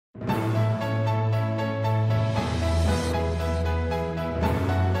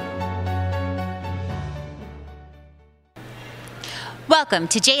Welcome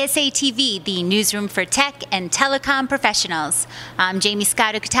to JSA TV, the newsroom for tech and telecom professionals. I'm Jaymie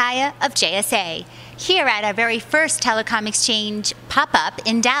Scotto Cutaia of JSA, here at our very first Telecom Exchange pop-up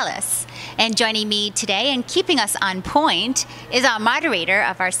in Dallas. And joining me today and keeping us on point is our moderator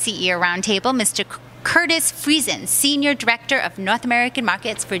of our CEO Roundtable, Mr. Kurtis Friesen, Senior Director of North American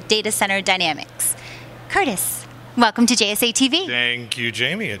Markets for DatacenterDynamics. Kurtis, welcome to JSA TV. Thank you,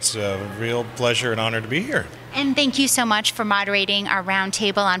 Jaymie. It's a real pleasure and honor to be here. And thank you so much for moderating our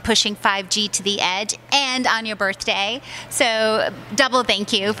roundtable on pushing 5G to the edge and on your birthday. So double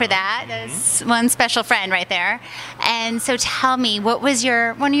thank you for that. That's one special friend right there. And so tell me, what was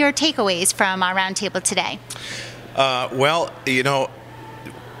one of your takeaways from our roundtable today? Well, you know,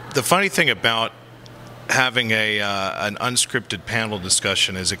 the funny thing about having an unscripted panel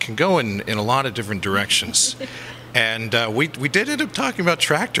discussion is it can go in a lot of different directions. And we did end up talking about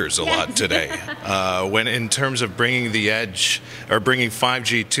tractors a lot today, when in terms of bringing the edge or bringing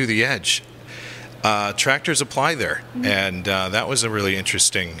 5G to the edge. Tractors apply there, and that was a really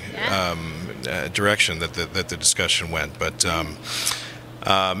interesting direction that the discussion went. But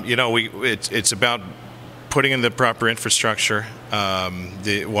you know, it's about putting in the proper infrastructure.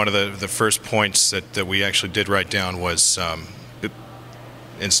 One of the first points that we actually did write down was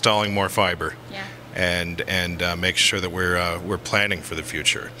installing more fiber. Yeah. And make sure that we're planning for the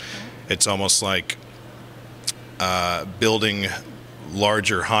future. It's almost like building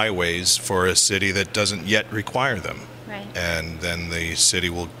larger highways for a city that doesn't yet require them. Right. And then the city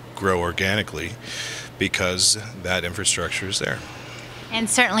will grow organically because that infrastructure is there. And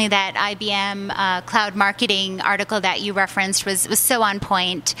certainly that IBM cloud marketing article that you referenced was so on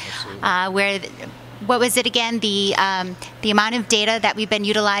point, where what was it again? The amount of data that we've been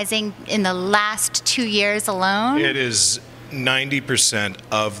utilizing in the last 2 years alone? It is 90%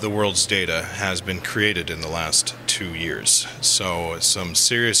 of the world's data has been created in the last 2 years. So some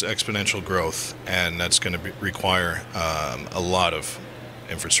serious exponential growth, and that's going to require a lot of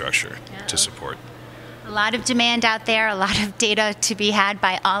infrastructure to support. A lot of demand out there, a lot of data to be had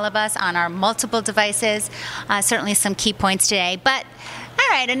by all of us on our multiple devices. Certainly some key points today. But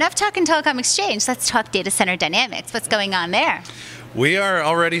all right, enough talking Telecom Exchange. Let's talk DatacenterDynamics. What's going on there? We are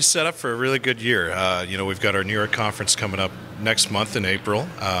already set up for a really good year. You know, we've got our New York conference coming up next month in April,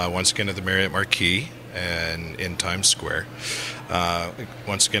 once again at the Marriott Marquis and in Times Square.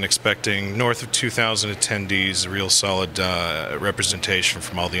 Once again, expecting north of 2,000 attendees, a real solid representation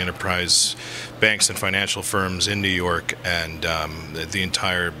from all the enterprise banks and financial firms in New York, and the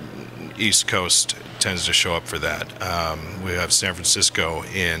entire East Coast tends to show up for that. We have San Francisco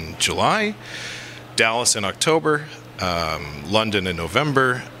in July, Dallas in October, London in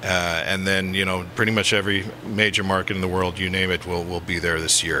November, and then, you know, pretty much every major market in the world, you name it, will be there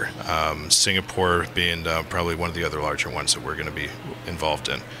this year. Singapore being probably one of the other larger ones that we're going to be involved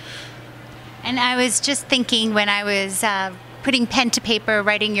in. And I was just thinking when I was putting pen to paper,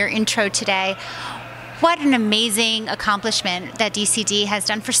 writing your intro today, what an amazing accomplishment that DCD has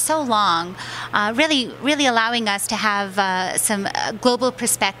done for so long, really allowing us to have some global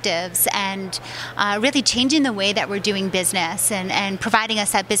perspectives and really changing the way that we're doing business and providing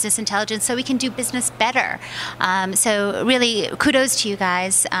us that business intelligence so we can do business better. So really kudos to you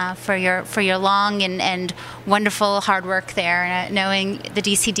guys for your long and wonderful hard work there. Knowing the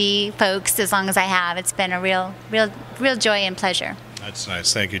DCD folks as long as I have, it's been a real joy and pleasure. That's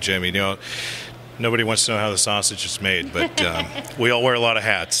nice. Thank you, Jaymie. You know, nobody wants to know how the sausage is made, but we all wear a lot of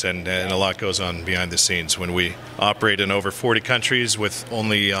hats, and a lot goes on behind the scenes when we operate in over 40 countries with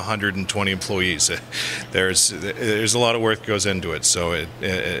only 120 employees. There's a lot of work that goes into it. So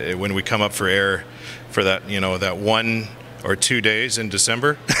when we come up for air for that, you know, that 1 or 2 days in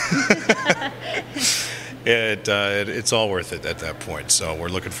December, it's all worth it at that point. So we're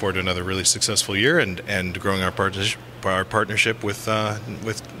looking forward to another really successful year and growing our partnership with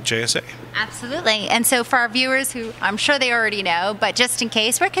JSA. Absolutely. And so for our viewers who I'm sure they already know, but just in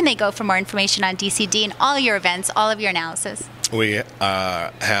case, where can they go for more information on DCD and all your events, all of your analysis? We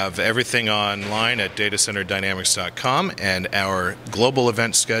have everything online at DatacenterDynamics.com, and our global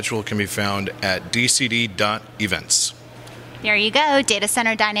event schedule can be found at dcd.events. There you go,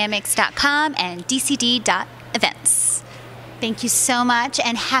 DatacenterDynamics.com and dcd.events. Thank you so much,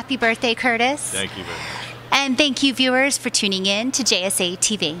 and happy birthday, Kurtis. Thank you very much. And thank you, viewers, for tuning in to JSA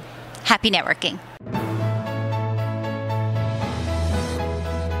TV. Happy networking.